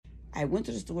I went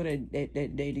to the store that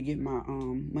day to get my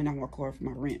money on my car for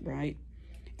my rent, right?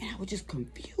 And I was just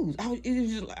confused. I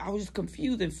was just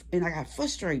confused, and I got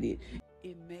frustrated.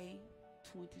 In May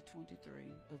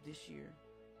 2023 of this year,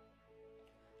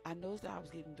 I noticed that I was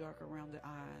getting dark around the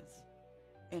eyes,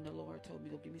 and the Lord told me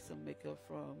to give me some makeup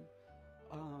from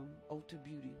Ulta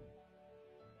Beauty.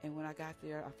 And when I got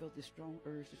there, I felt this strong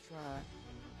urge to try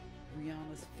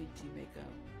Rihanna's Fenty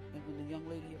makeup. And when the young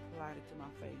lady applied it to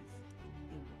my face,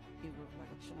 it worked like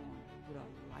a charm with a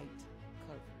light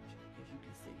coverage, as you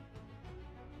can see.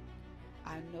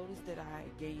 I noticed that I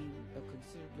had gained a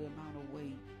considerable amount of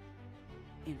weight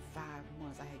in 5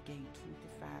 months. I had gained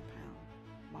 25 pounds.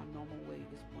 My normal weight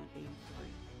was 183.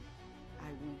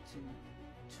 I went to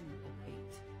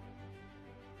 208.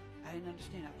 I didn't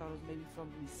understand. I thought it was maybe from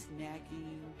me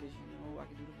snacking, because you know I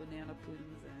could do the banana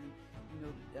puddings, and you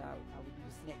know I would do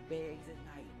the snack bags at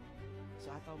night.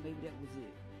 So I thought maybe that was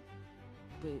it.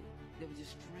 But it was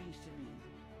just strange to me.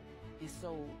 And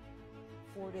so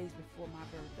 4 days before my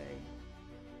birthday,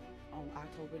 on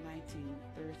October 19th,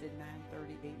 Thursday at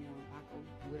 9:30 a.m., I go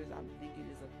what is I'm thinking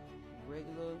is a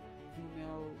regular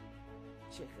female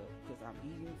checkup, because I'm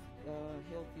eating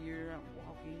healthier, I'm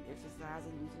walking,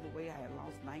 exercising, losing the weight. I had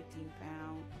lost 19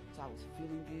 pounds, so I was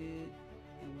feeling good.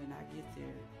 And when I get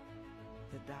there,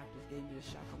 the doctors gave me the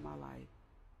shock of my life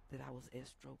that I was at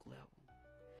stroke level.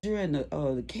 And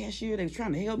the cashier, they was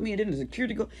trying to help me, and then the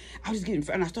security guard, I was getting,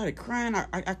 and I started crying.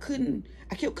 I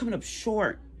kept coming up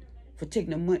short for taking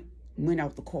the money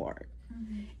off the card.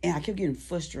 And I kept getting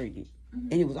frustrated.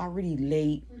 And it was already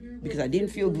late because I didn't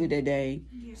feel good that day.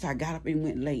 So I got up and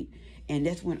went late. And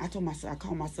that's when I told my son, I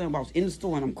called my son, but I was in the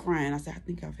store and I'm crying. I said, I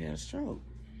think I've had a stroke.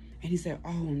 And he said,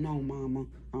 oh no, mama.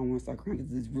 I don't want to start crying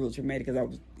because it's real traumatic,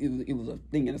 because it was a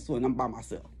thing in the store and I'm by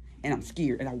myself. And I'm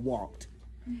scared, and I walked.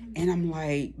 And I'm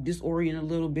like disoriented a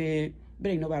little bit, but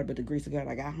ain't nobody but the grace of God.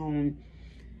 I got home,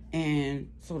 and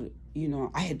so, you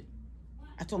know, I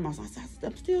told my son, I said,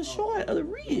 I'm still short of the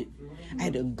rent. I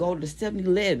had to go to the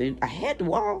 7-Eleven. I had to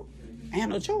walk. I had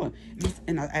no choice.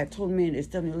 And I told the man at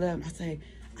 7-Eleven, I said,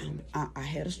 I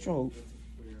had a stroke.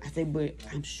 I said, but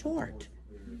I'm short.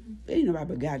 But ain't nobody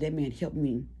but God. That man helped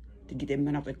me to get that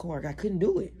money off the car. I couldn't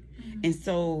do it. And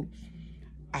so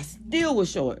I still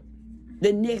was short.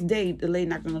 The next day, the lady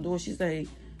knocked on the door. She said,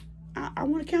 I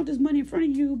want to count this money in front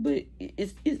of you, but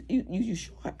you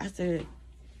short. I said,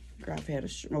 girl, I've had a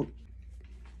stroke.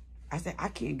 I said, I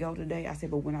can't go today. I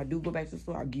said, but when I do go back to the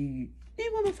store, I'll give you. They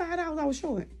want me $5. I was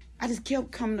short. I just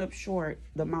kept coming up short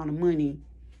the amount of money.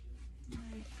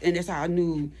 Right. And that's how I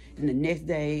knew. And the next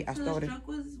day, I started. So the stroke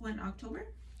was when, October?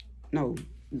 No,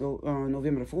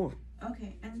 November the 4th.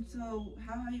 Okay, and so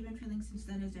how have you been feeling since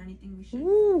then? Is there anything we should?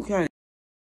 Okay.